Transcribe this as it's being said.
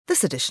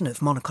This edition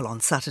of Monocle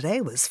on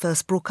Saturday was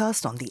first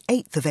broadcast on the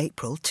 8th of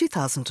April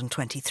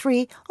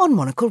 2023 on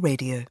Monocle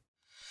Radio.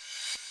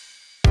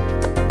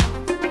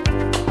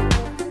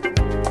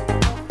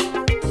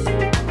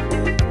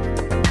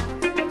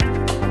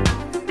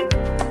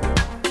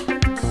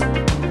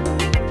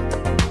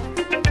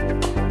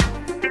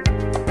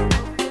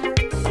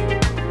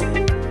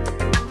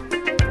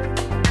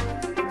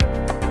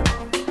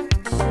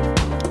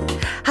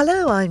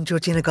 Hello, I'm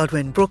Georgina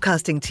Godwin,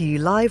 broadcasting to you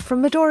live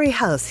from Midori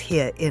House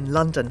here in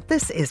London.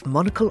 This is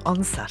Monocle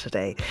on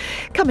Saturday.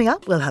 Coming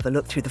up, we'll have a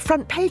look through the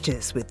front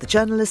pages with the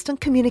journalist and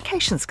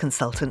communications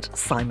consultant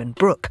Simon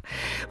Brooke.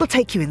 We'll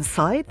take you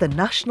inside the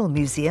National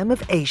Museum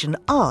of Asian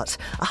Art,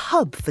 a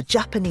hub for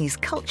Japanese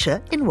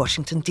culture in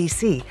Washington,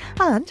 DC.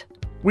 And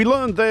we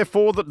learned,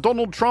 therefore, that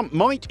Donald Trump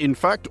might, in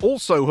fact,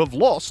 also have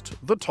lost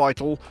the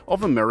title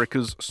of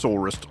America's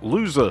sorest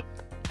loser.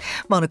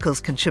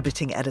 Monocle's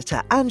contributing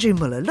editor Andrew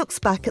Mueller looks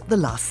back at the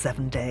last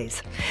 7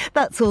 days.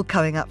 That's all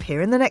coming up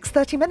here in the next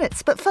 30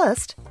 minutes. But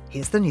first,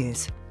 here's the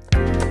news.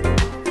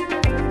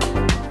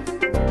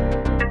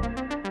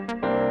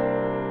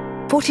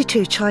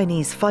 42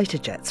 Chinese fighter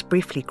jets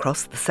briefly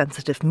crossed the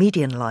sensitive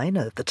median line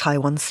of the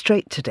Taiwan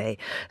Strait today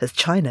as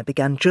China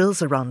began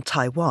drills around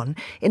Taiwan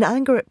in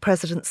anger at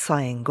President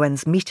Tsai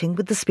Ing-wen's meeting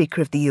with the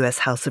Speaker of the US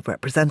House of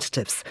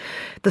Representatives.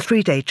 The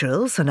 3-day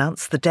drills,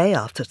 announced the day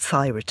after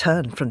Tsai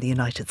returned from the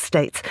United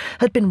States,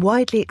 had been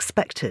widely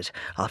expected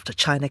after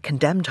China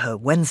condemned her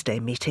Wednesday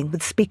meeting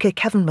with Speaker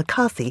Kevin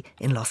McCarthy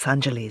in Los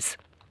Angeles.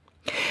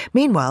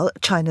 Meanwhile,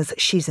 China's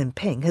Xi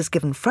Jinping has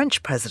given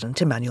French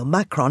President Emmanuel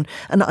Macron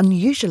an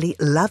unusually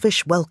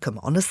lavish welcome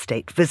on a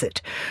state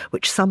visit,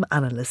 which some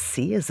analysts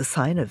see as a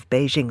sign of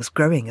Beijing's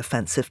growing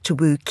offensive to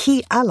woo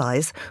key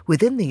allies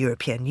within the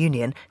European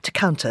Union to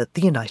counter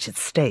the United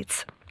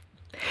States.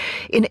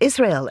 In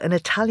Israel, an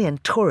Italian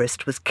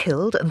tourist was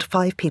killed and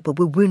 5 people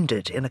were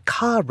wounded in a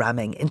car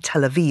ramming in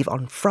Tel Aviv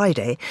on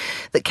Friday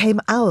that came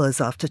hours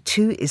after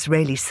 2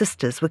 Israeli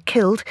sisters were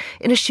killed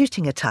in a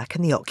shooting attack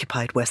in the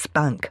occupied West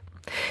Bank.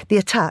 The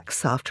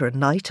attacks, after a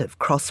night of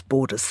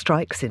cross-border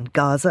strikes in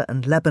Gaza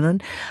and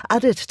Lebanon,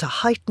 added to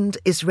heightened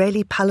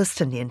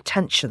Israeli-Palestinian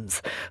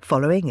tensions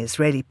following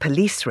Israeli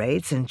police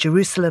raids in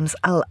Jerusalem's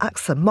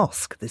Al-Aqsa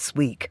Mosque this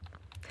week.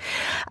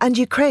 And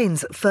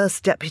Ukraine's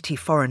first deputy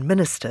foreign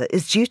minister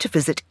is due to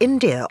visit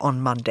India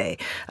on Monday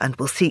and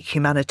will seek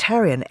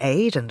humanitarian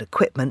aid and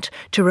equipment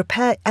to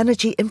repair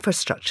energy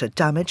infrastructure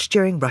damaged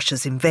during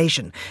Russia's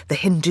invasion, the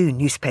Hindu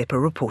newspaper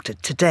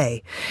reported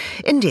today.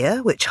 India,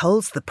 which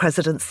holds the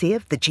presidency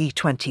of the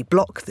G20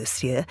 bloc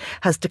this year,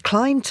 has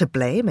declined to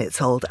blame its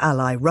old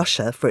ally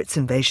Russia for its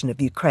invasion of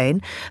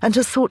Ukraine and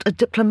has sought a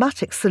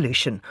diplomatic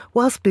solution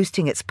whilst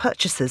boosting its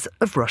purchases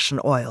of Russian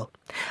oil.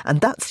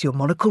 And that's your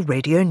Monocle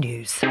Radio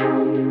News.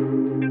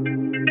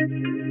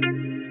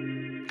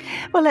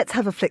 Well, let's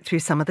have a flick through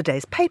some of the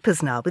day's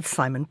papers now with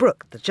Simon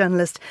Brooke, the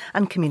journalist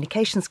and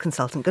communications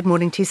consultant. Good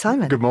morning to you,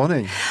 Simon. Good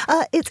morning.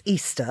 It's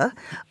Easter.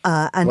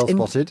 Well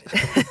spotted.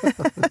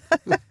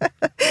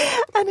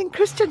 And in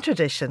Christian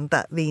tradition,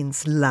 that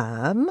means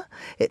lamb,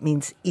 it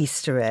means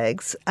Easter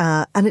eggs,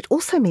 and it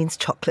also means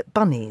chocolate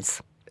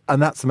bunnies.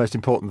 And that's the most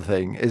important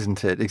thing,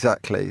 isn't it?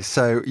 Exactly.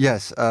 So,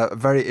 yes, a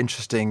very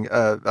interesting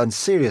and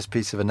serious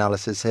piece of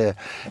analysis here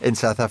in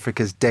South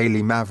Africa's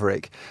Daily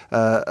Maverick,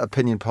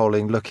 opinion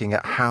polling looking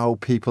at how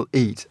people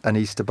eat an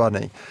Easter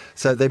bunny.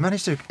 So they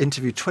managed to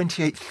interview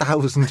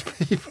 28,000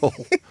 people.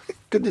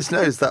 Goodness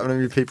knows that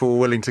many people were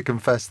willing to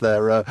confess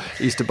their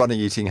Easter bunny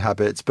eating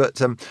habits.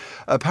 But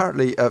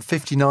apparently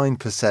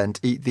 59%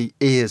 eat the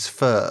ears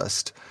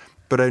first,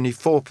 but only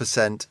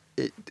 4%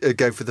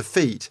 go for the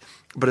feet.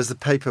 But as the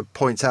paper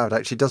points out,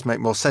 actually it does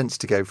make more sense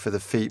to go for the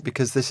feet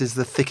because this is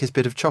the thickest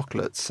bit of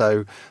chocolate.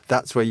 So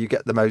that's where you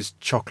get the most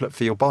chocolate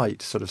for your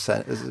bite, sort of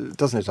sense,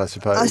 doesn't it, I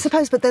suppose? I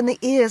suppose, but then the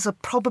ears are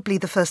probably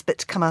the first bit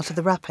to come out of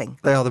the wrapping.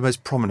 They are the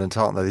most prominent,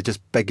 aren't they? They're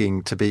just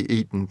begging to be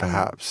eaten,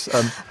 perhaps.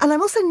 And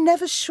I'm also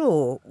never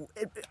sure,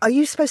 are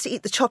you supposed to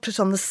eat the chocolate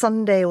on the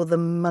Sunday or the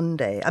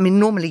Monday? I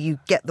mean, normally you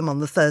get them on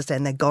the Thursday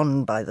and they're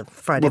gone by the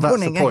Friday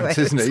morning. Well, that's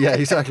the point, anyway. Isn't it? Yeah,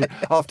 exactly.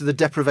 After the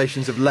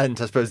deprivations of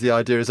Lent, I suppose the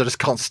idea is I just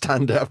can't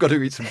stand it. I've got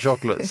to eat some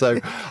chocolate. So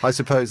I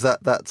suppose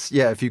that's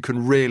if you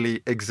can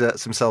really exert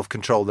some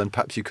self-control, then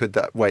perhaps you could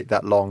wait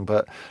that long.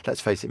 But let's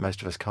face it,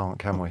 most of us can't,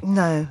 can we?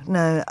 No.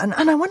 And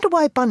I wonder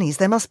why bunnies.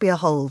 There must be a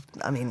whole,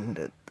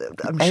 I'm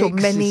sure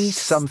many is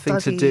something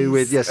studies. to do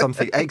with,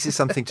 eggs is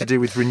something to do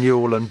with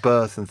renewal and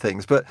birth and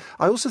things. But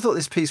I also thought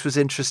this piece was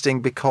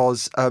interesting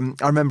because I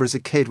remember as a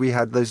kid we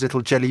had those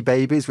little jelly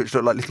babies which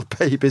looked like little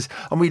babies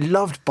and we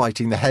loved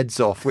biting the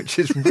heads off, which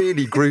is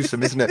really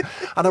gruesome, isn't it?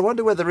 And I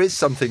wonder whether there is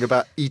something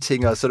about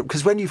eating a sort of,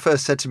 because when you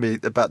first said to me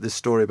about this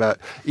story about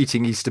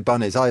eating Easter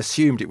bunnies, I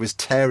assumed it was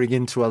tearing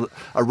into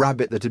a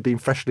rabbit that had been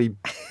freshly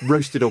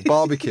roasted or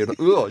barbecued.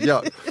 Oh,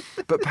 yeah.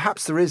 But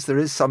perhaps there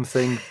is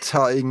something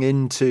tying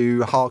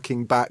into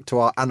harking back to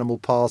our animal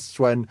pasts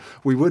when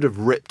we would have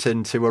ripped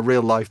into a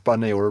real life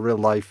bunny or a real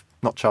life,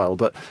 not child,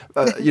 but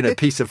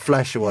piece of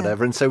flesh or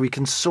whatever. And so we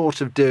can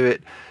sort of do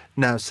it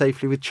now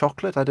safely with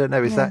chocolate. I don't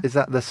know. Is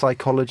that the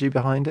psychology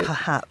behind it?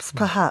 Perhaps.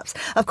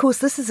 Of course,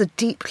 this is a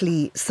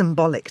deeply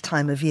symbolic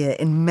time of year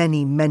in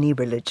many, many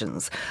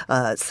religions,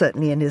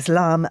 certainly in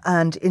Islam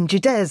and in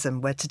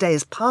Judaism, where today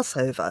is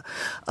Passover.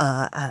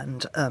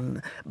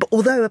 But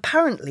although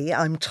apparently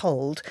I'm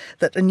told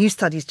that a new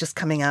study is just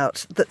coming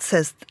out that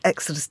says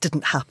Exodus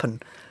didn't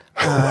happen.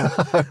 Right.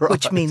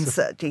 Which means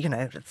that,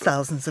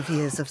 thousands of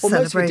years of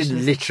celebrations. Most of it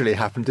didn't literally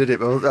happen, did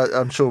it? Well,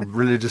 I'm sure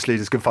religious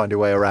leaders can find a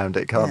way around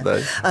it, can't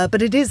they?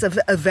 But it is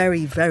a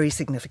very, very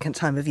significant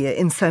time of year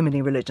in so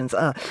many religions.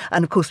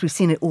 And of course, we've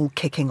seen it all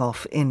kicking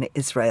off in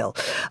Israel.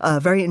 A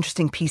very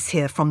interesting piece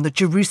here from the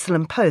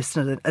Jerusalem Post,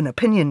 an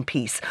opinion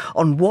piece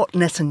on what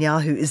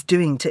Netanyahu is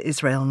doing to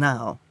Israel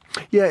now.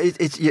 Yeah,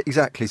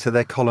 exactly. So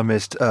their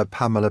columnist,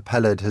 Pamela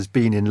Peled, has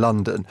been in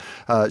London.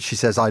 She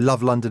says, I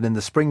love London in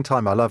the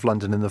springtime, I love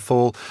London in the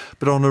fall.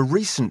 But on a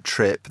recent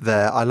trip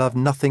there, I love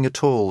nothing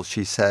at all,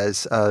 she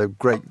says.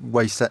 Great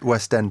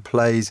West End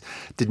plays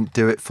didn't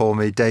do it for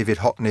me. David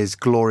Hockney's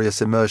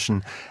glorious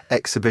immersion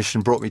exhibition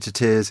brought me to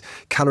tears.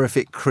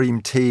 Calorific cream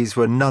teas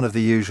were none of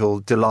the usual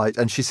delight.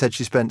 And she said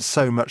she spent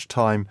so much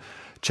time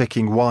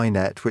checking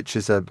Ynet, which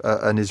is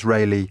an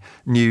Israeli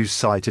news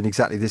site, and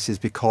exactly this is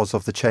because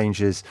of the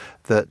changes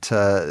that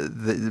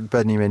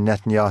Benjamin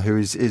Netanyahu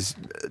is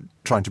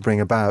trying to bring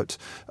about,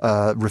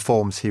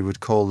 reforms he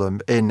would call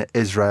them, in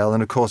Israel.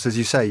 And of course, as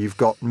you say, you've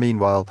got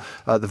meanwhile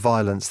the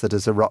violence that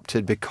has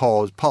erupted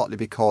partly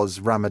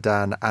because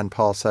Ramadan and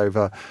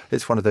Passover.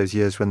 It's one of those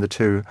years when the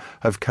two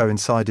have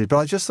coincided. But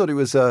I just thought it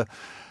was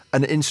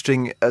an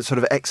interesting sort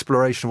of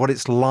exploration of what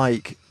it's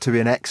like to be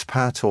an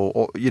expat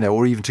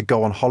or even to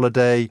go on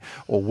holiday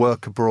or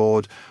work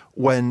abroad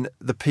when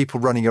the people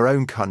running your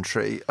own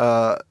country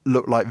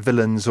look like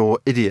villains or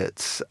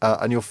idiots,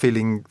 and you're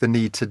feeling the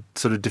need to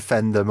sort of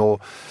defend them,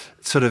 or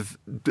sort of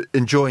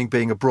enjoying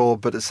being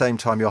abroad, but at the same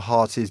time your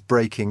heart is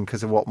breaking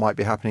because of what might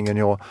be happening in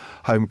your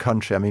home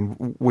country. I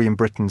mean, we in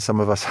Britain,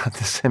 some of us had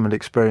the similar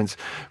experience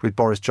with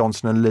Boris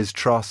Johnson and Liz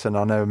Truss, and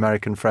I know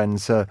American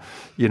friends,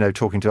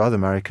 talking to other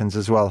Americans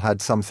as well,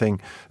 had something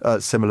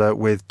similar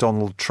with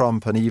Donald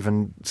Trump and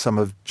even some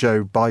of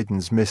Joe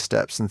Biden's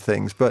missteps and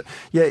things. But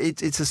yeah,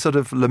 it's a sort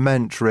of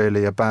lament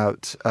really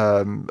about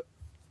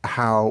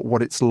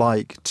what it's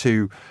like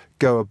to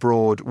go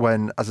abroad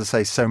when, as I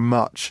say, so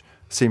much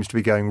seems to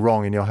be going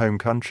wrong in your home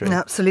country.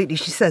 Absolutely.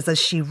 She says, as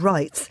she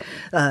writes,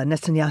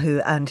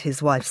 Netanyahu and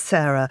his wife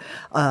Sarah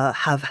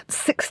have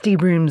 60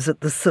 rooms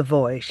at the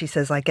Savoy. She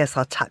says, I guess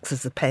our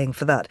taxes are paying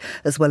for that,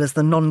 as well as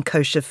the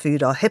non-kosher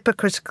food. Our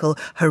hypocritical,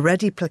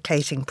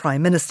 heredity-placating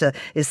prime minister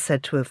is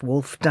said to have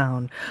wolfed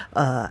down.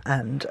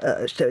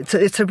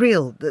 It's a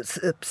real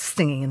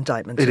stinging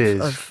indictment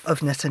of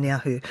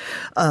Netanyahu.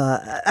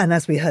 And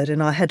as we heard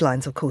in our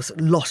headlines, of course,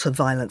 a lot of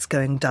violence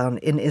going down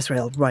in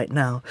Israel right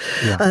now.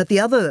 Yeah. The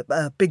other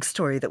big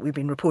story that we've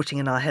been reporting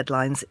in our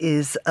headlines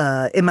is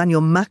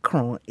Emmanuel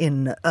Macron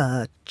in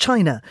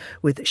China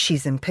with Xi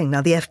Jinping.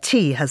 Now, the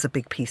FT has a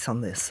big piece on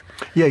this.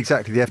 Yeah,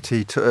 exactly. The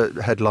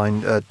FT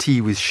headline,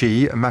 Tea with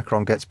Xi, and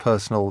Macron gets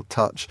personal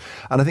touch.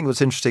 And I think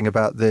what's interesting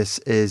about this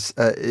is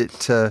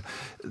the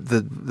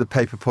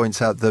paper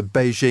points out that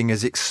Beijing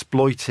is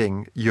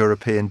exploiting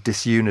European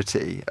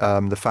disunity.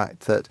 The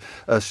fact that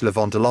Ursula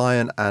von der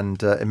Leyen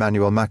and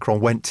Emmanuel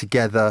Macron went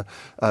together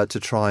to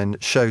try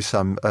and show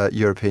some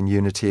European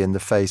unity in the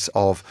face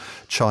of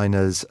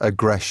China's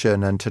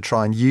aggression, and to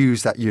try and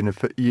use that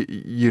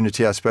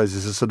unity, I suppose,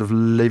 as a sort of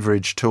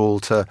leverage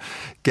tool to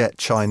get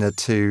China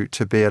to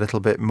be a little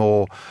bit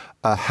more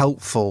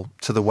helpful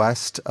to the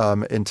West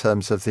in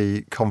terms of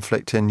the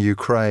conflict in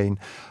Ukraine.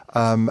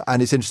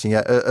 And it's interesting,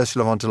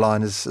 Ursula von der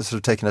Leyen has sort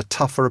of taken a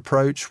tougher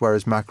approach,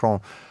 whereas Macron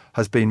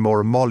has been more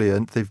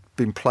emollient. They've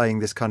been playing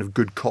this kind of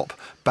good cop,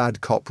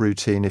 bad cop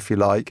routine, if you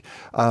like.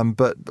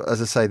 But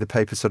as I say, the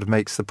paper sort of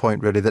makes the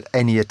point, really, that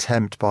any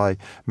attempt by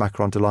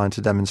Macron de Leyen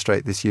to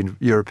demonstrate this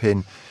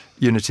European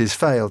unity has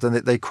failed. And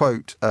they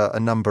quote a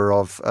number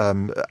of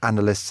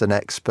analysts and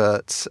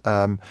experts.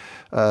 John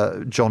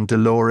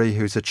Delory,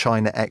 who's a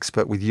China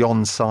expert with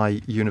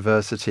Yonsei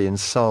University in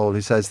Seoul, who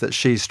says that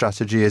Xi's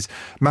strategy is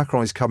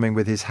Macron is coming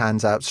with his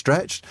hands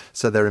outstretched,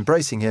 so they're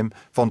embracing him.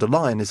 Von der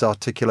Leyen is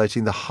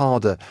articulating the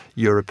harder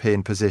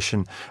European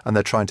position, and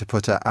they're trying to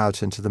put her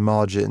out into the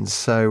margins.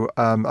 So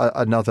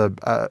another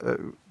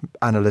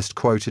analyst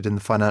quoted in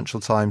the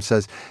Financial Times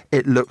says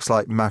it looks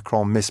like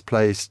Macron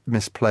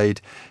misplayed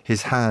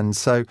his hand.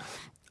 So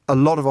a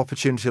lot of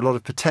opportunity, a lot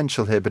of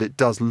potential here, but it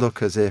does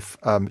look as if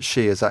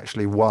Xi has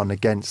actually won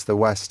against the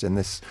West in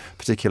this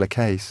particular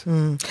case.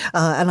 And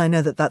I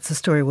know that that's a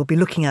story we'll be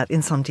looking at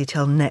in some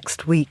detail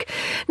next week.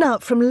 Now,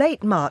 from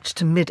late March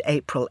to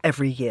mid-April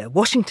every year,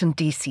 Washington,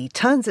 D.C.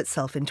 turns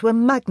itself into a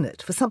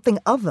magnet for something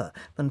other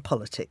than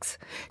politics.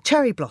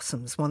 Cherry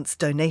blossoms, once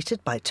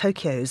donated by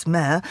Tokyo's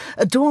mayor,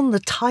 adorn the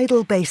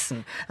tidal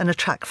basin and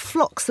attract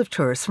flocks of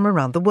tourists from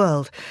around the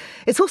world.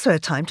 It's also a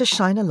time to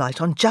shine a light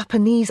on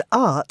Japanese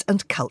art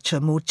and culture culture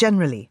more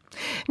generally.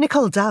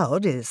 Nicole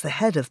Dowd is the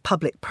head of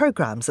public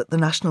programmes at the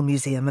National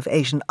Museum of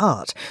Asian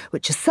Art,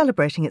 which is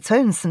celebrating its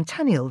own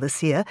centennial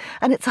this year,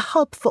 and it's a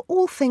hub for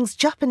all things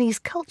Japanese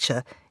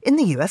culture in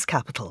the US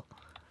capital.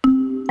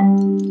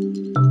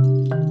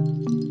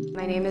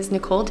 My name is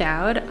Nicole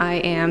Dowd. I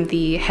am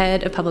the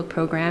head of public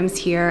programs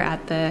here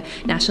at the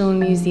National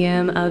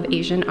Museum of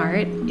Asian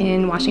Art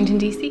in Washington,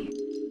 D.C.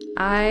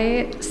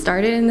 I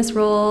started in this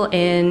role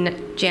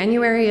in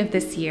January of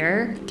this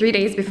year, 3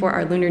 days before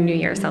our Lunar New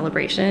Year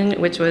celebration,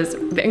 which was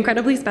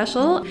incredibly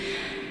special.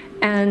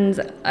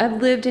 And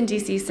I've lived in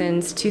DC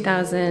since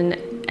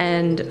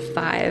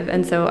 2005,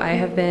 and so I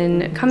have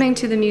been coming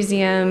to the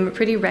museum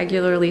pretty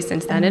regularly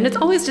since then. And it's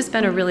always just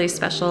been a really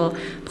special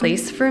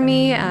place for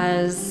me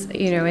as,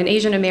 an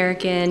Asian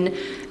American,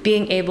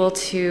 being able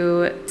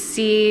to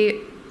see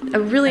a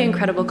really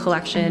incredible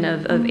collection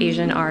of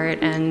Asian art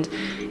and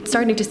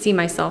starting to see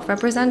myself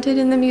represented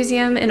in the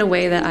museum in a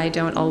way that I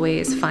don't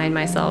always find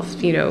myself,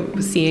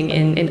 seeing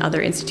in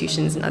other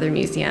institutions and other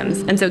museums.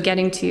 And so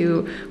getting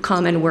to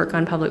come and work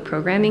on public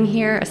programming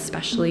here,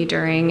 especially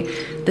during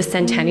the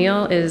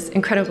centennial, is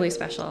incredibly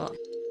special.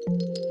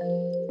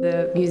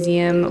 The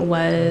museum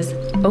was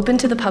opened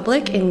to the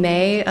public in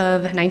May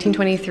of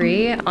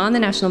 1923 on the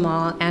National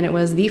Mall, and it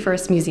was the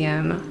first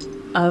museum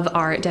of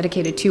art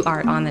dedicated to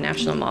art on the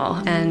National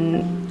Mall.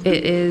 And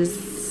it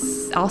is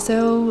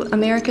also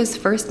America's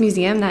first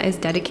museum that is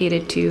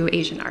dedicated to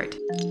Asian art.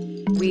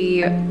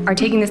 We are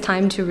taking this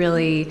time to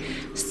really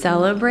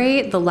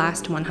celebrate the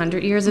last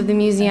 100 years of the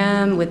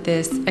museum with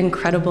this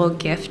incredible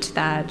gift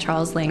that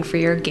Charles Lang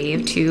Freer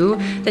gave to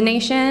the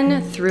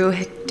nation through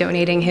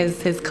donating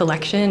his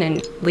collection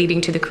and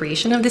leading to the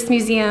creation of this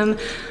museum.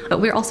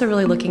 But we're also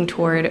really looking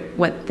toward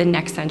what the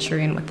next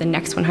century and what the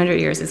next 100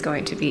 years is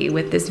going to be,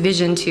 with this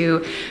vision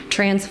to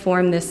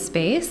transform this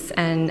space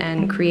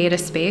and create a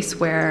space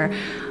where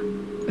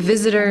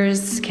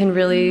visitors can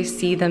really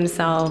see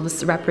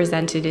themselves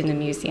represented in the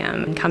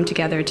museum and come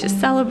together to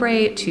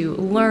celebrate, to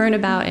learn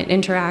about and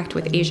interact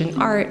with Asian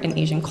art and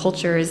Asian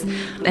cultures,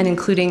 and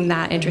including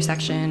that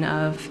intersection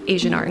of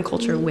Asian art and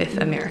culture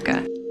with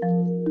America.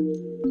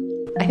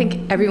 I think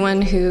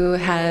everyone who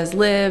has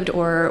lived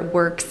or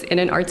works in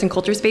an arts and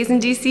culture space in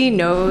DC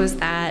knows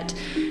that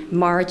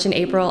March and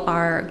April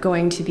are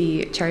going to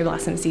be cherry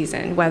blossom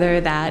season,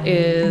 whether that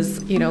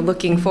is,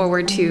 looking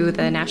forward to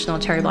the National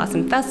Cherry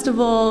Blossom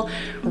Festival,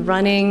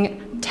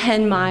 running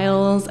 10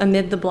 miles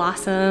amid the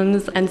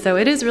blossoms. And so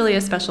it is really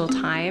a special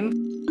time.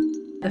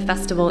 The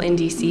festival in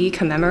DC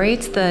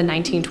commemorates the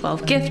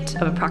 1912 gift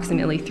of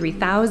approximately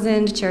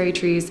 3,000 cherry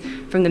trees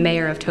from the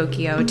mayor of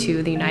Tokyo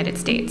to the United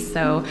States.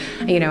 So,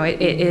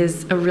 it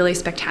is a really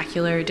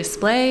spectacular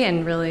display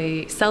and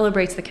really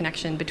celebrates the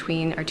connection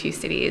between our two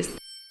cities.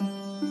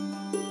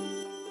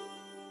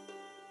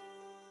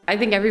 I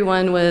think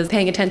everyone was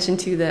paying attention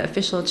to the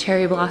official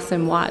cherry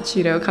blossom watch,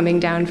 coming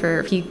down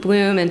for peak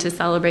bloom and to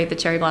celebrate the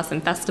Cherry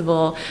Blossom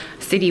Festival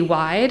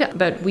citywide.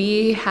 But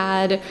we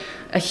had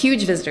a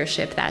huge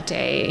visitorship that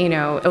day.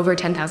 Over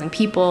 10,000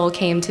 people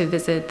came to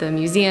visit the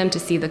museum to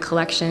see the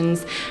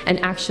collections. And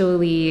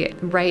actually,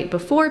 right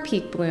before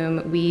peak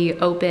bloom, we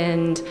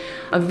opened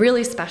a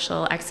really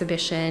special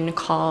exhibition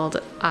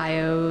called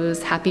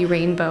Io's Happy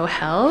Rainbow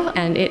Hell.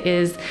 And it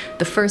is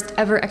the first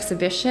ever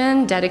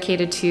exhibition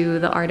dedicated to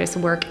the artist's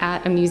work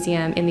at a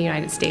museum in the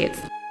United States.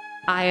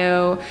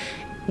 Io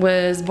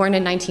was born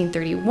in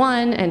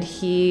 1931, and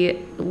he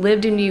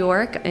lived in New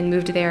York and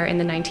moved there in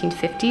the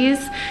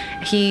 1950s.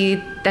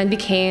 He then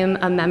became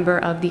a member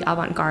of the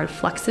avant-garde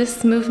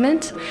Fluxus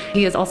movement.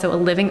 He is also a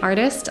living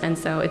artist, and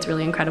so it's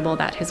really incredible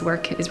that his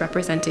work is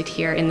represented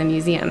here in the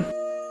museum.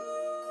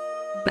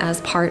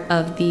 As part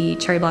of the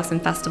Cherry Blossom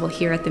Festival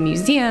here at the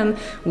museum,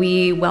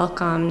 we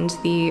welcomed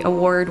the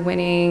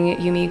award-winning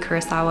Yumi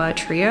Kurosawa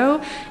trio,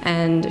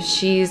 and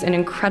she's an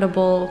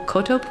incredible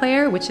koto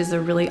player, which is a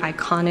really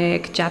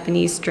iconic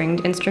Japanese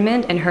stringed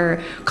instrument, and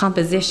her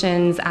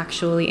compositions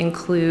actually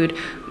include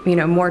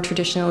more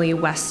traditionally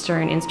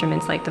Western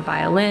instruments like the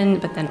violin,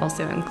 but then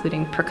also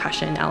including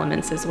percussion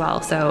elements as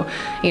well. So,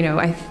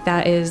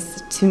 that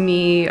is, to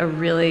me, a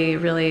really,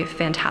 really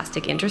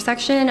fantastic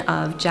intersection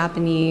of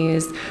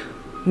Japanese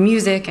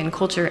music and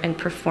culture and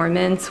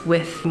performance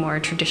with more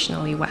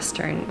traditionally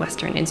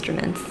Western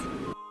instruments.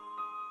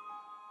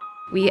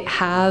 We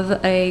have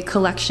a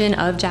collection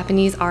of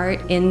Japanese art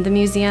in the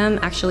museum.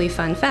 Actually,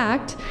 fun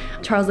fact,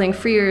 Charles Lang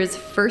Freer's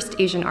first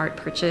Asian art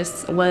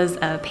purchase was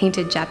a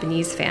painted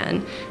Japanese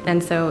fan.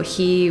 And so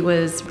he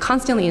was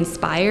constantly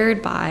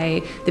inspired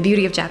by the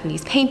beauty of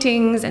Japanese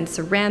paintings and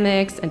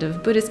ceramics and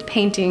of Buddhist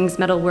paintings,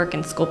 metalwork,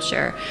 and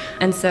sculpture.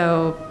 And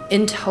so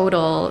in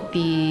total,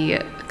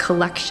 the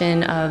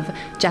collection of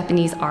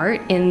Japanese art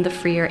in the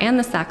Freer and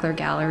the Sackler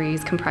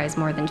galleries comprise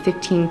more than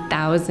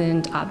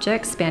 15,000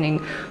 objects spanning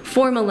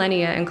 4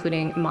 millennia,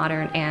 including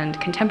modern and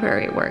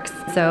contemporary works.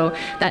 So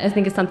that, I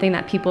think, is something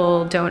that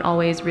people don't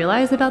always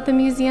realize about the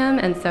museum.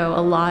 And so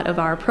a lot of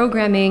our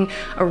programming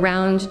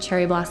around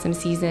cherry blossom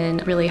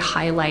season really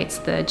highlights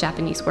the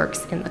Japanese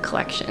works in the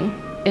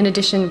collection. In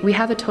addition, we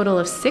have a total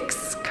of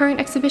 6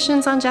 current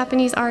exhibitions on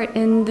Japanese art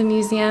in the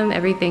museum,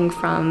 everything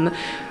from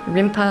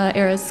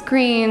Rinpa-era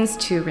screens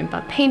to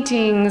Rinpa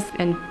paintings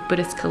and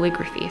Buddhist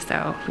calligraphy.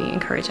 So we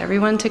encourage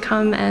everyone to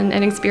come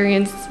and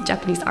experience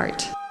Japanese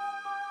art.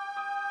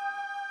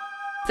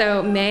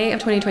 So May of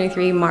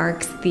 2023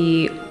 marks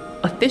the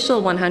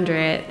official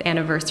 100th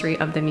anniversary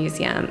of the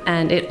museum,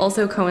 and it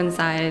also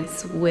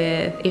coincides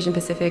with Asian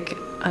Pacific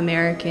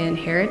American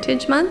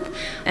Heritage Month,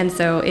 and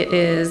so it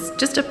is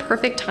just a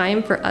perfect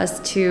time for us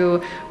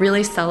to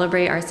really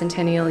celebrate our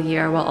centennial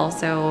year while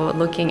also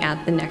looking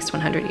at the next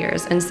 100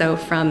 years. And so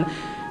from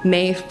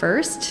May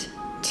 1st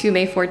to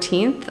May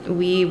 14th,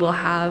 we will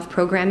have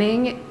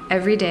programming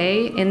every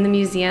day in the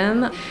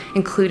museum,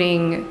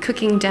 including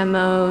cooking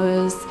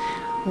demos,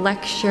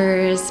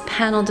 lectures,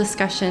 panel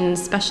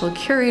discussions, special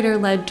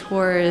curator-led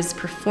tours,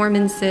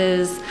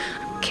 performances.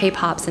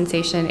 K-pop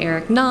sensation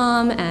Eric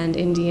Nam and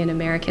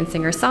Indian-American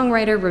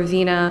singer-songwriter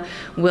Raveena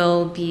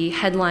will be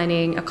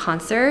headlining a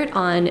concert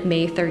on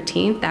May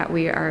 13th that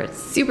we are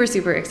super,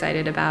 super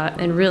excited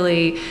about. And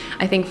really,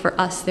 I think for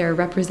us, they're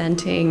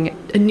representing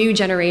a new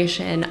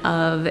generation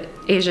of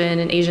Asian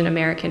and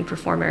Asian-American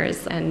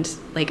performers and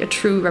like a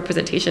true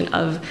representation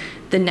of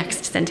the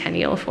next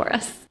centennial for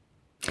us.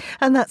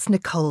 And that's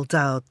Nicole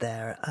Dowd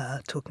there,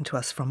 talking to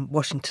us from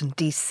Washington,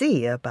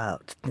 D.C.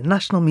 about the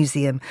National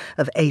Museum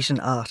of Asian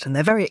Art and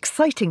their very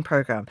exciting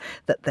programme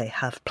that they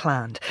have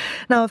planned.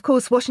 Now, of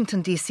course,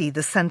 Washington, D.C.,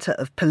 the centre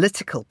of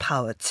political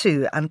power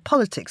too, and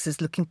politics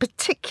is looking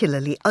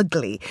particularly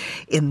ugly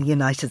in the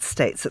United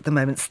States at the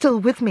moment. Still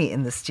with me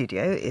in the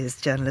studio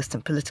is journalist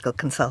and political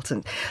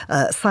consultant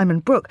Simon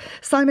Brooke.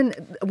 Simon,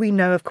 we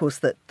know, of course,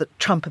 that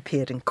Trump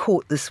appeared in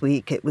court this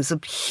week. It was a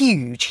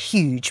huge,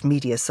 huge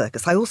media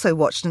circus. I also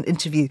watched an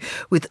interview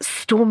with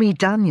Stormy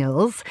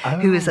Daniels,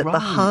 who is at the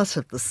heart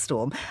of the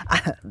storm.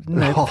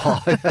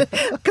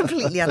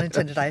 Completely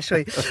unintended, I assure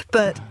you.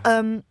 But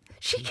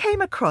she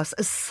came across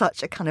as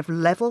such a kind of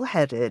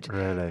level-headed,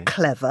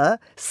 clever,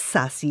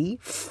 sassy,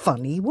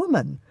 funny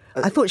woman.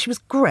 I thought she was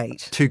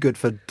great. Too good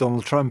for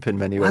Donald Trump in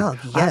many ways. Well,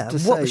 yeah.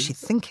 What was she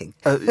thinking?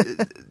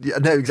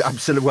 No,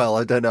 absolutely. Well,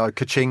 I don't know.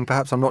 Ka-ching,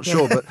 perhaps. I'm not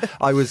sure. But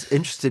I was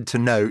interested to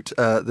note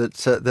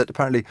that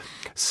apparently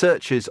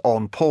searches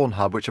on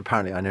Pornhub, which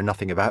apparently I know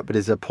nothing about, but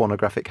is a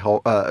pornographic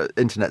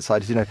internet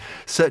site. You know,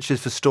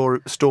 searches for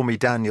Stormy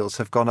Daniels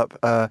have gone up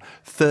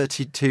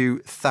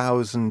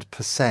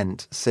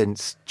 32,000%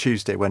 since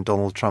Tuesday when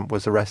Donald Trump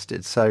was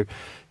arrested. So.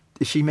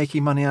 Is she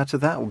making money out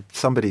of that? Well,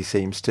 somebody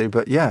seems to,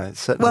 but yeah,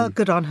 certainly. Well,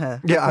 good on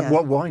her. Yeah,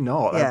 why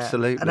not? Yeah.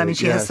 Absolutely. And I mean,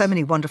 she has so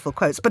many wonderful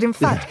quotes. But in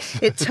fact,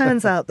 it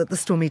turns out that the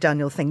Stormy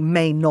Daniels thing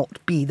may not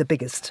be the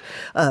biggest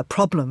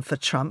problem for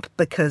Trump,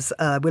 because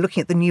we're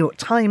looking at the New York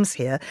Times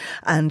here,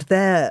 and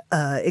they're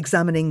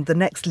examining the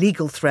next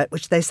legal threat,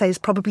 which they say is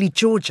probably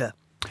Georgia.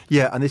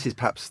 Yeah, and this is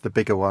perhaps the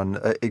bigger one.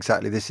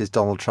 Exactly. This is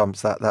Donald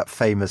Trump's that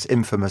famous,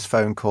 infamous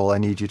phone call. I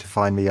need you to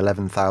find me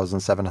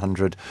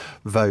 11,700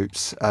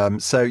 votes.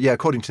 So, yeah,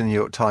 according to the New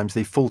York Times,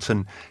 the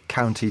Fulton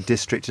County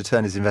District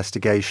Attorney's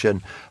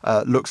investigation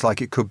looks like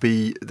there could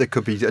be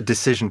a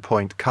decision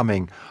point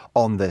coming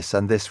on this,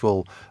 and this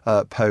will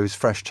pose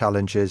fresh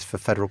challenges for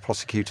federal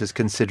prosecutors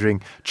considering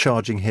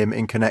charging him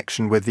in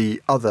connection with the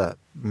other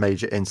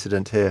major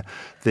incident here,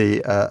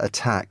 the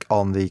attack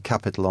on the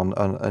Capitol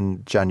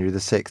on January the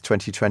 6th,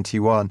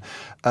 2021.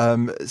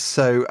 And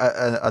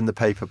the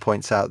paper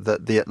points out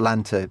that the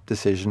Atlanta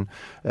decision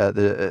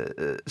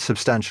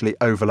substantially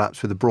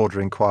overlaps with the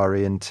broader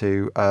inquiry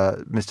into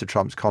Mr.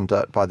 Trump's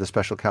conduct by the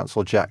special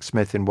counsel Jack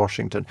Smith in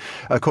Washington.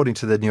 According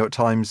to the New York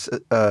Times,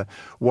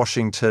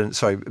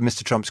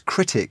 Mr. Trump's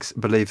critics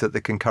believe that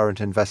the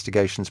concurrent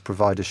investigations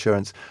provide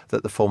assurance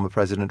that the former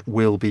president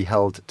will be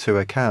held to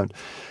account.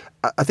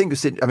 I think,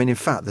 in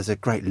fact, there's a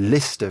great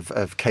list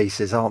of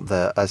cases, aren't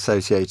there,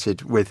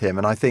 associated with him.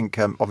 And I think,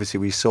 obviously,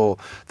 we saw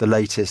the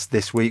latest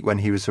this week when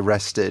he was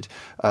arrested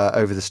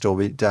over the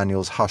Stormy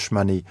Daniels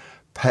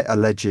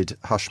alleged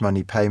hush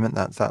money payment.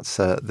 That's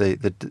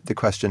the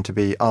question to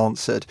be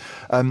answered.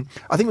 I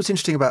think what's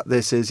interesting about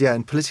this is,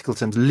 in political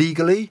terms,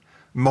 legally,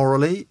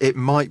 morally, it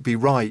might be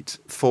right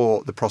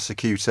for the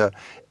prosecutor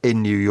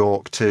in New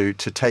York to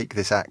take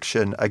this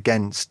action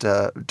against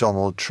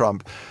Donald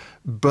Trump.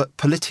 But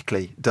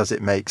politically, does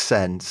it make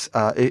sense?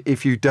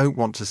 If you don't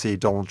want to see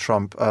Donald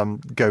Trump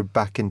get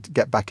back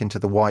into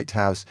the White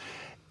House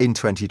in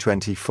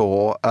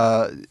 2024,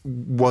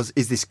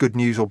 is this good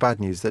news or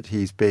bad news that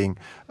he's being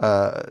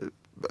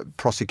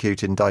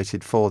prosecuted,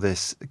 indicted for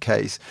this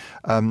case?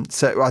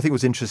 So I think it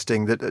was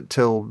interesting that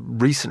till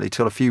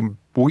a few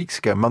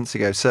months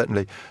ago,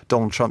 certainly,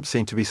 Donald Trump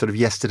seemed to be sort of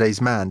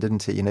yesterday's man,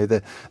 didn't he? You know,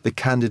 the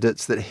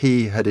candidates that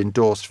he had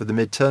endorsed for the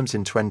midterms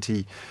in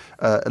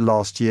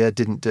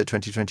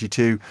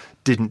 2022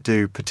 didn't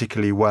do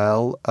particularly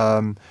well.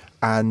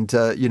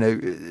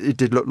 It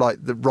did look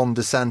like that Ron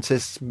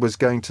DeSantis was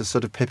going to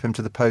sort of pip him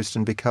to the post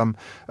and become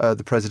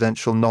the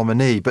presidential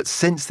nominee. But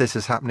since this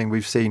is happening,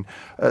 we've seen,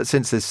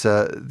 this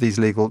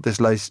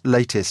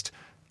latest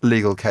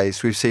legal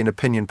case. We've seen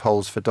opinion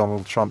polls for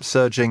Donald Trump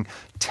surging.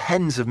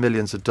 Tens of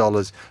millions of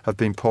dollars have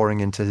been pouring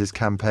into his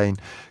campaign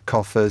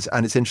coffers.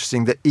 And it's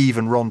interesting that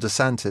even Ron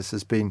DeSantis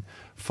has been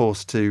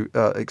forced to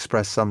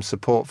express some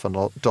support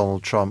for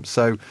Donald Trump.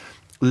 So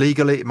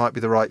legally, it might be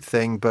the right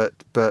thing, but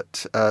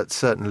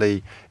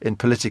certainly in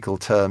political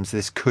terms,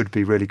 this could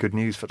be really good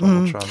news for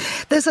Donald Trump.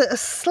 There's a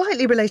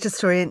slightly related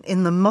story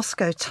in the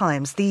Moscow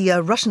Times. The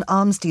Russian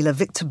arms dealer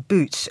Viktor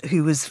Bout,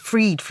 who was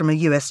freed from a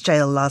US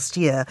jail last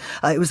year,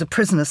 it was a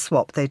prisoner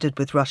swap they did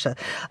with Russia,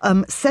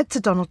 said to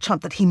Donald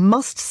Trump that he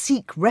must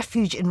seek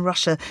refuge in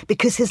Russia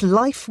because his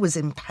life was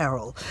in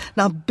peril.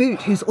 Now,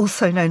 Bout, who's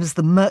also known as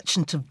the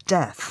Merchant of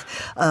Death,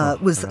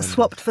 was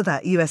swapped for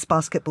that US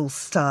basketball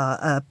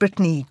star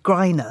Brittany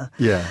Griner.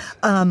 Yes.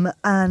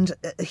 And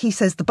he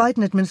says the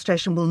Biden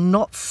administration will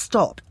not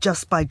stop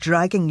just by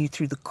dragging you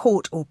through the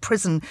court or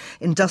prison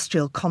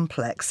industrial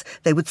complex.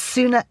 They would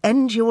sooner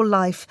end your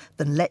life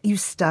than let you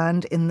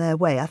stand in their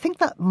way. I think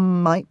that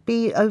might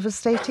be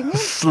overstating it.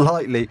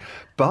 Slightly.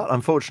 But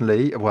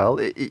unfortunately, well,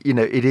 it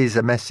is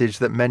a message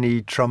that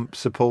many Trump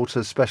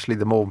supporters, especially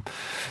the more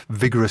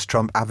vigorous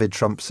Trump, avid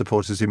Trump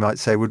supporters, you might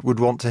say, would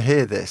want to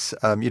hear this.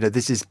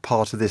 This is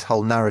part of this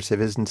whole narrative,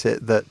 isn't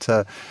it?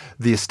 That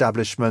the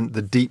establishment,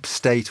 the deep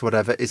state,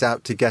 whatever, is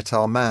out to get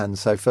our man.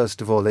 So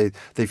first of all, they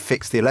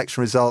fixed the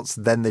election results.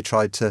 Then they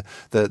tried to,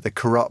 the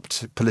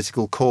corrupt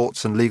political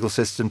courts and legal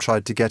system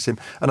tried to get him.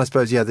 And I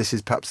suppose, this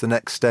is perhaps the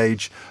next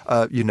stage,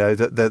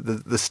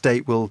 that the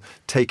state will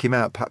take him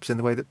out, perhaps in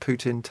the way that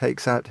Putin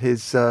takes out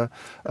his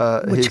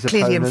which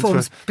clearly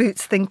informs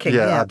Bout's thinking.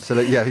 Yeah,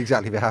 absolutely. Yeah,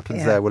 exactly. If it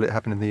happens there, will it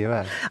happen in the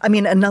US? I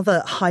mean,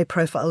 another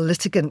high-profile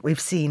litigant we've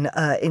seen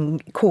in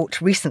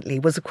court recently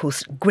was, of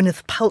course,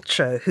 Gwyneth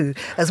Paltrow, who,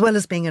 as well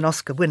as being an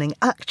Oscar-winning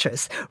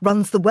actress,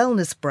 runs the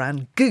wellness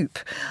brand Goop.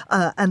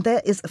 And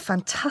there is a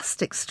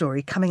fantastic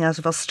story coming out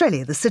of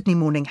Australia, the Sydney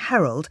Morning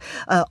Herald.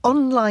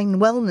 Online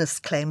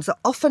wellness claims are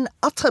often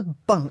utter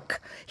bunk.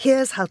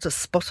 Here's how to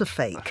spot a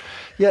fake.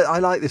 Yeah, I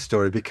like this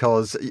story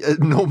because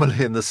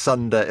normally in the Saturday,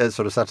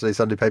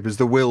 Sunday papers,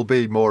 there will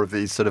be more of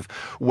these sort of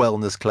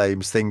wellness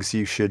claims, things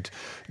you should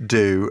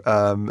do,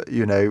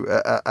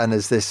 and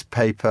as this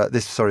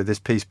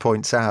piece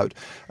points out,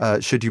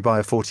 should you buy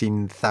a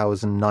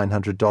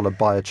 $14,900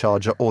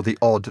 biocharger or the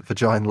odd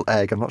vaginal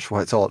egg? I'm not sure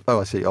why it's odd. Oh,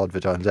 I see, odd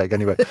vaginal egg.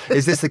 Anyway,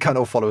 is this the kind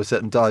of follow a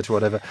certain diet or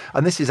whatever?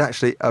 And this is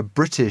actually a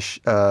British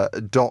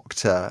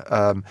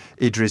doctor,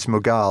 Idris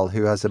Mughal,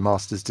 who has a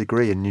master's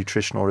degree in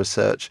nutritional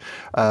research,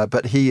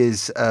 but he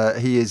is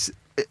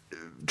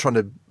trying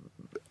to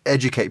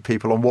educate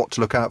people on what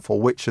to look out for,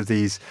 which of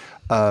these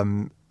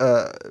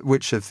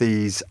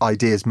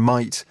ideas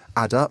might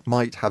add up,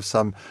 might have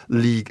some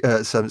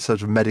sort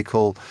of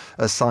medical,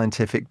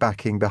 scientific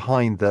backing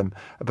behind them,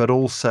 but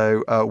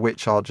also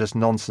which are just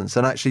nonsense.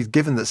 And actually,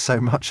 given that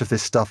so much of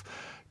this stuff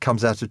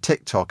comes out of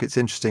TikTok, it's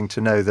interesting to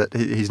know that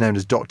he's known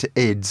as Dr.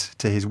 Ids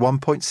to his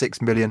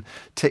 1.6 million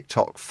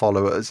TikTok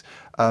followers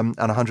and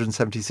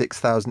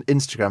 176,000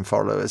 Instagram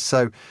followers.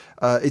 So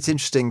it's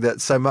interesting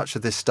that so much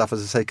of this stuff,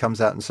 as I say, comes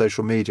out in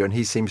social media, and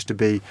he seems to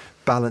be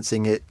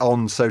balancing it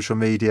on social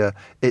media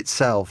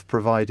itself,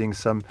 providing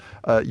some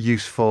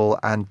useful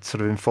and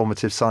sort of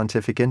informative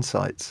scientific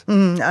insights.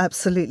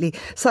 Absolutely.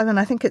 Simon,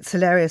 I think it's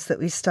hilarious that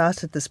we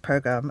started this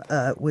programme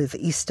with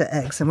Easter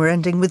eggs and we're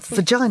ending with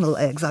vaginal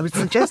eggs. I would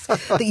suggest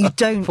that you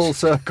don't... Full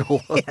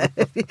circle.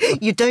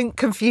 You don't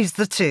confuse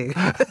the two.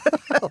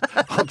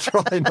 I'll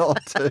try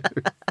not to.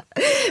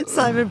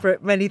 Simon,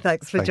 Brooke, many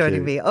thanks for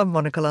joining me on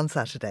Monocle on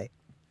Saturday.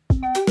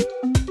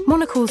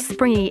 Monocle's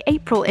springy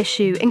April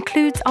issue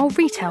includes our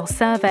retail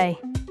survey.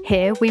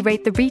 Here we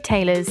rate the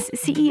retailers,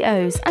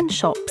 CEOs and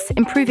shops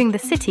improving the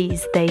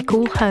cities they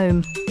call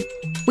home.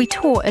 We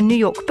tour a New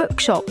York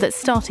bookshop that's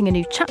starting a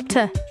new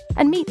chapter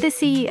and meet the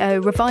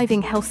CEO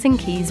reviving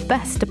Helsinki's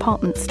best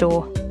department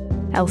store.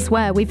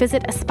 Elsewhere, we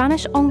visit a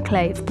Spanish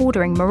enclave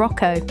bordering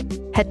Morocco,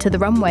 head to the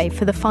runway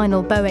for the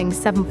final Boeing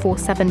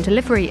 747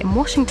 delivery in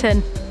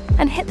Washington,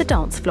 and hit the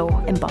dance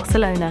floor in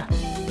Barcelona.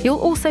 You'll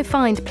also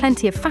find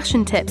plenty of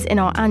fashion tips in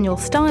our annual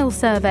style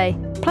survey,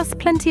 plus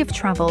plenty of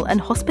travel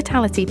and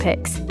hospitality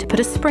picks to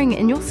put a spring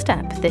in your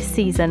step this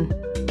season.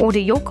 Order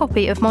your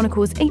copy of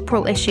Monocle's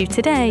April issue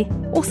today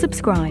or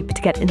subscribe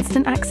to get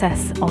instant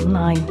access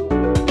online.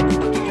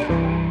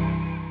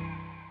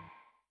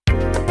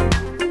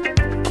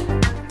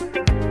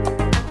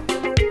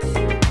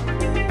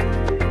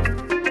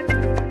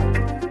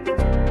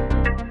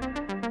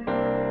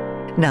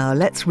 Now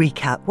let's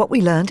recap what we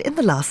learned in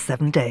the last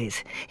 7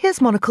 days. Here's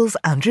Monocle's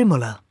Andrew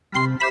Mueller.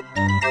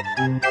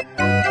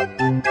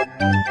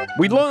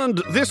 We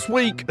learned this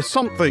week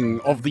something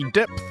of the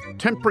depth,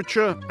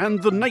 temperature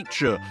and the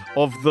nature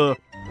of the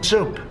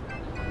soup.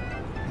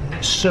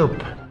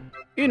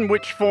 in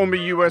which former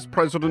US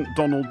President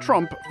Donald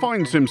Trump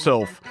finds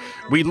himself.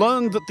 We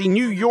learned that the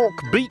New York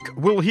Beak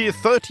will hear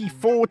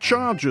 34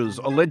 charges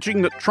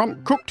alleging that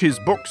Trump cooked his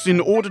books in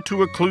order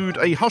to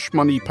occlude a hush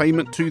money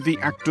payment to the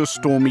actor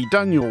Stormy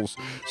Daniels,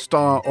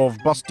 star of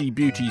Busty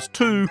Beauties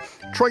 2,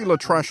 Trailer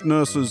Trash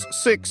Nurses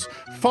 6,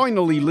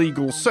 Finally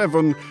Legal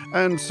 7,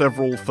 and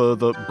several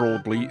further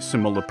broadly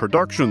similar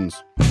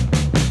productions.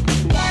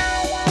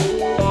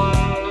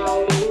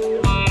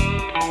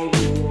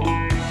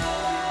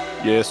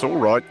 Yes, all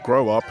right,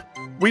 grow up.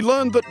 We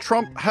learned that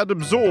Trump had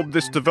absorbed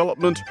this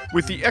development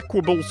with the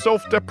equable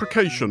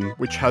self-deprecation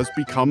which has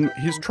become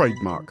his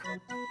trademark.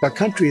 Our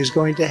country is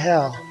going to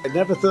hell. I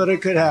never thought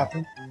it could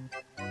happen.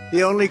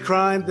 The only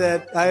crime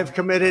that I have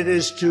committed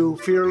is to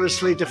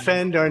fearlessly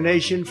defend our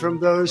nation from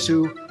those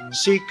who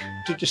seek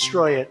to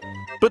destroy it.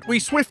 But we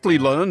swiftly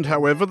learned,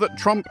 however, that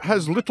Trump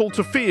has little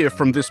to fear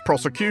from this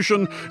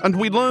prosecution, and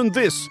we learned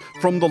this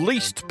from the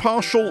least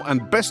partial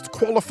and best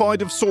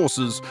qualified of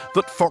sources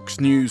that Fox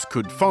News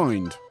could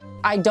find.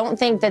 I don't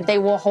think that they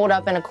will hold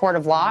up in a court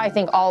of law. I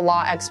think all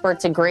law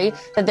experts agree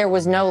that there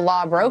was no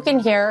law broken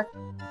here.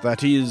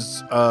 That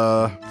is,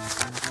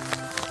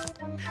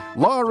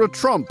 Lara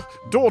Trump,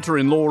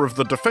 daughter-in-law of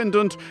the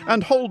defendant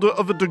and holder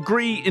of a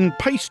degree in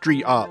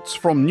pastry arts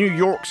from New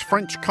York's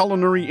French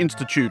Culinary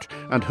Institute,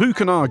 and who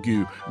can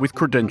argue with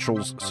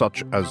credentials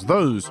such as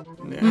those?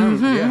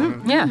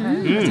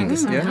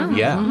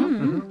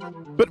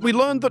 But we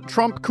learned that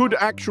Trump could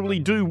actually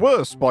do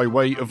worse by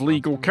way of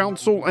legal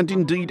counsel, and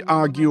indeed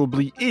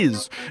arguably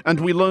is. And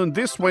we learned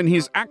this when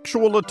his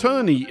actual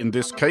attorney in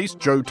this case,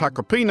 Joe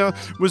Tacopina,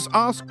 was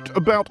asked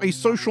about a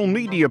social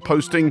media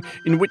posting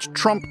in which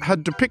Trump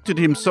had depicted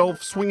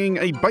himself swinging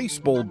a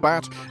baseball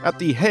bat at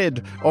the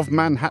head of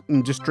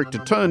Manhattan District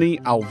Attorney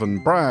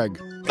Alvin Bragg.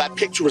 That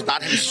picture was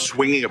not him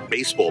swinging a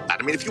baseball bat.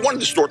 I mean, if you want to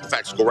distort the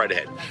facts, go right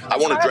ahead. I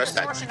want to address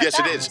that. Yes,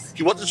 it is.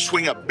 He wasn't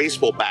swinging a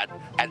baseball bat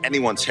at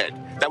anyone's head.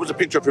 That was a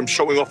picture of him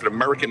showing off an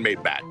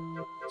American-made bat.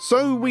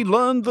 So we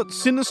learned that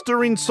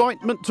sinister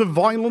incitement to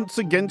violence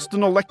against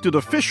an elected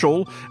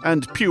official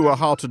and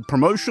pure-hearted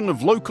promotion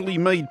of locally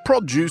made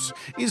produce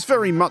is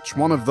very much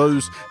one of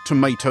those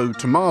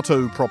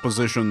tomato-tomato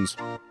propositions.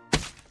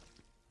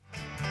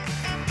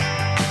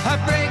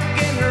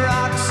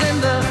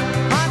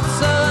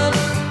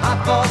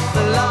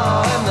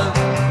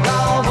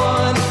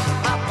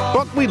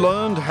 But we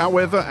learned,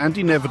 however, and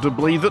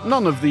inevitably, that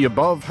none of the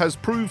above has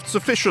proved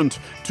sufficient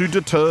to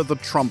deter the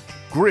Trump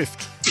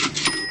grift.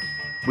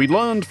 We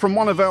learned from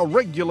one of our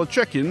regular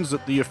check-ins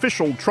at the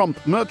official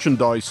Trump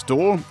merchandise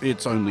store,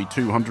 it's only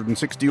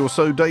 260 or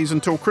so days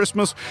until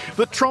Christmas,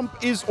 that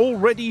Trump is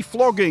already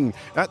flogging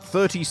at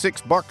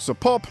 $36 a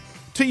pop,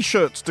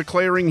 T-shirts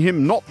declaring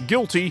him not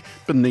guilty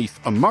beneath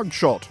a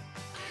mugshot.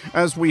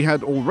 As we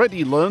had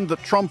already learned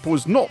that Trump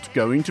was not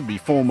going to be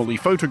formally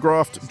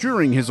photographed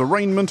during his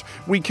arraignment,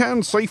 we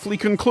can safely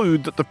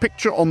conclude that the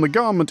picture on the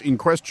garment in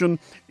question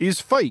is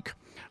fake,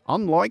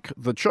 unlike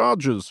the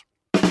charges.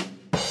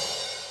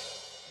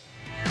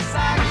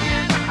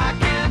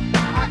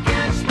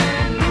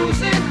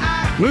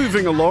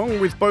 Moving along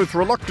with both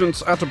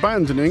reluctance at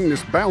abandoning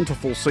this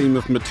bountiful seam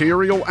of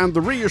material and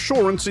the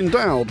reassurance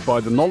endowed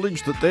by the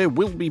knowledge that there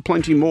will be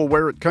plenty more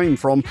where it came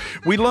from,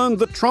 we learned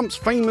that Trump's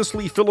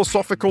famously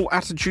philosophical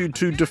attitude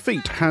to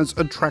defeat has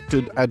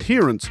attracted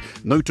adherents,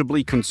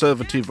 notably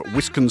conservative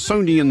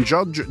Wisconsinian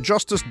Judge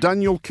Justice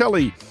Daniel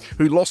Kelly,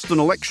 who lost an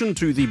election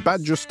to the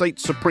Badger State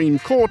Supreme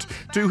Court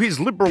to his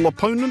liberal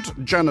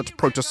opponent Janet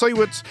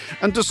Protasewicz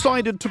and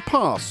decided to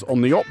pass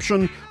on the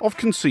option of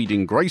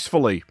conceding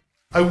gracefully.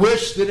 I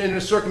wish that in a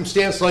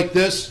circumstance like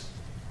this,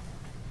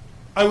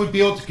 I would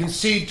be able to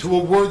concede to a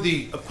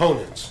worthy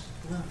opponent.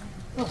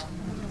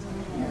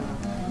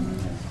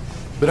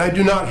 But I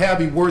do not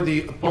have a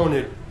worthy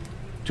opponent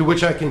to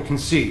which I can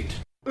concede.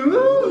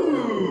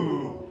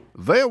 Ooh.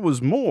 There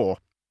was more.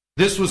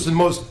 This was the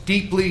most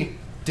deeply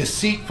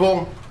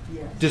deceitful,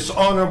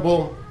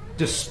 dishonorable,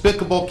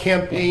 despicable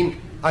campaign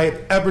I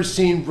have ever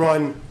seen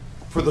run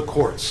for the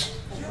courts.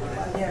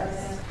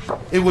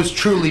 It was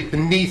truly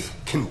beneath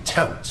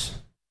contempt.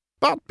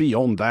 But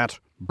beyond that,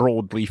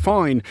 broadly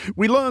fine.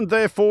 We learned,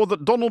 therefore,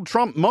 that Donald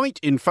Trump might,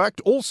 in fact,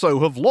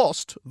 also have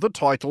lost the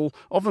title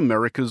of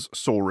America's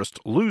sorest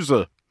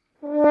loser.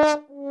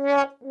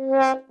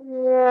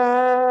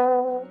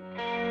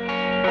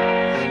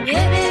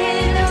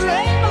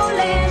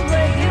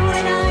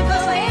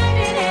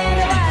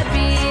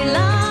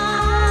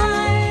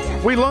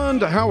 We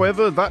learned,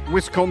 however, that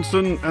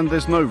Wisconsin, and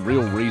there's no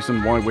real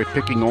reason why we're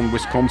picking on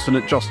Wisconsin,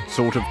 it just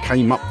sort of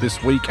came up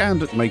this week,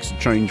 and it makes a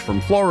change from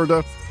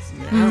Florida.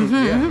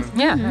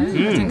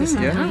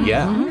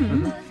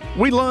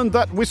 We learned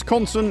that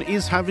Wisconsin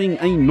is having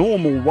a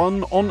normal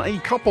one on a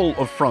couple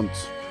of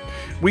fronts.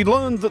 We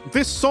learned that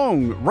this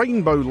song,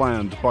 Rainbow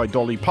Land by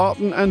Dolly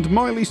Parton and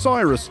Miley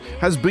Cyrus,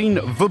 has been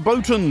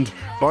verbotened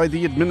by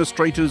the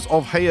administrators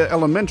of Haya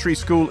Elementary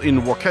School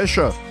in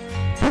Waukesha.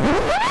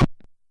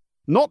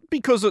 Not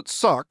because it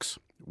sucks,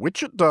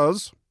 which it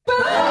does,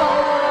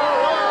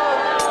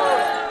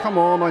 come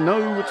on, I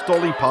know it's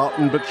Dolly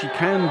Parton, but she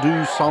can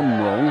do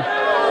some wrong.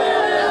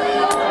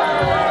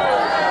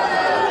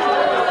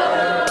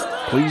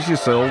 Please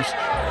yourselves.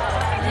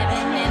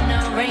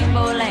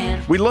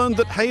 We learned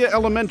that Haya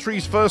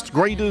Elementary's first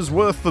graders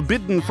were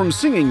forbidden from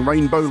singing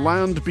Rainbow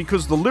Land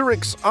because the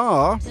lyrics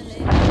are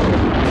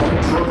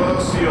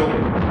controversial.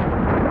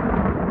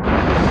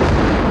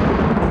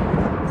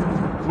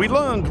 We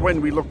learned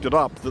when we looked it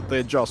up that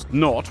they're just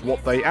not.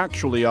 What they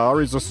actually are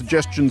is a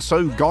suggestion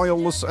so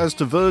guileless as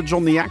to verge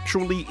on the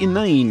actually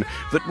inane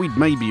that we'd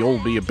maybe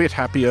all be a bit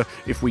happier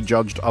if we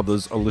judged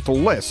others a little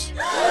less.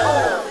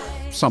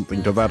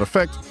 Something to that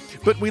effect.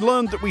 But we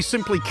learned that we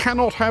simply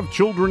cannot have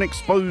children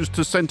exposed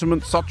to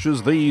sentiments such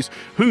as these.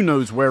 Who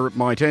knows where it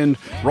might end?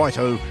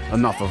 Righto,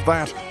 enough of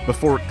that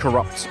before it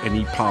corrupts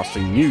any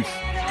passing youth.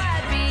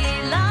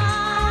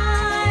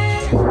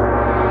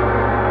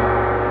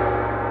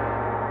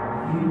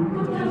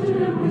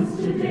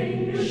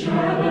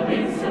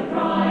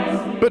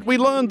 But we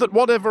learned that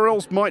whatever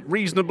else might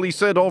reasonably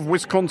said of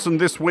Wisconsin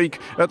this week,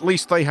 at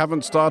least they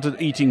haven't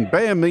started eating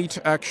bear meat.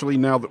 Actually,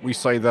 now that we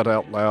say that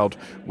out loud,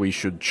 we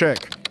should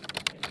check.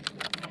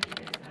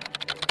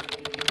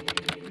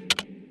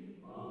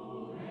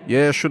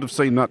 Yeah, should have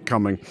seen that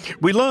coming.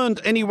 We learned,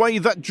 anyway,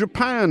 that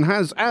Japan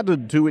has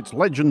added to its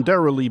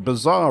legendarily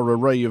bizarre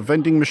array of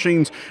vending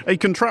machines a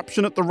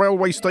contraption at the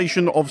railway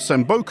station of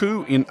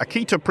Senboku in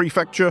Akita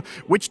Prefecture,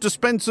 which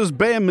dispenses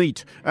bear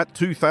meat at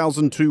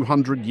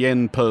 2,200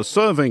 yen per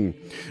serving.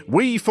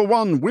 We, for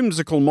one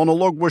whimsical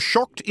monologue, were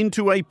shocked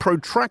into a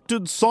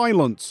protracted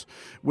silence,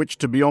 which,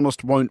 to be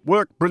honest, won't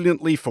work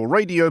brilliantly for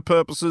radio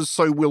purposes,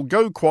 so we'll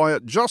go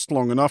quiet just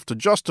long enough to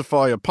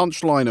justify a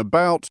punchline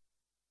about...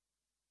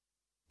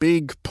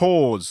 Big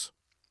pause.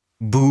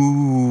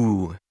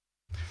 Boo.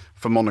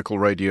 For Monocle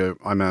Radio,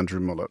 I'm Andrew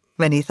Mueller.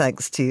 Many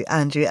thanks to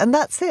Andrew. And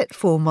that's it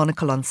for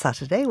Monocle on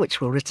Saturday,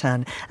 which will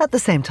return at the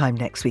same time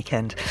next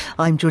weekend.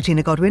 I'm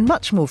Georgina Godwin.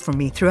 Much more from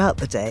me throughout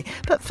the day.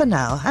 But for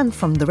now, and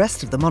from the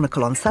rest of the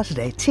Monocle on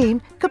Saturday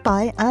team,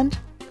 goodbye and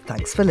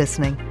thanks for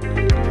listening.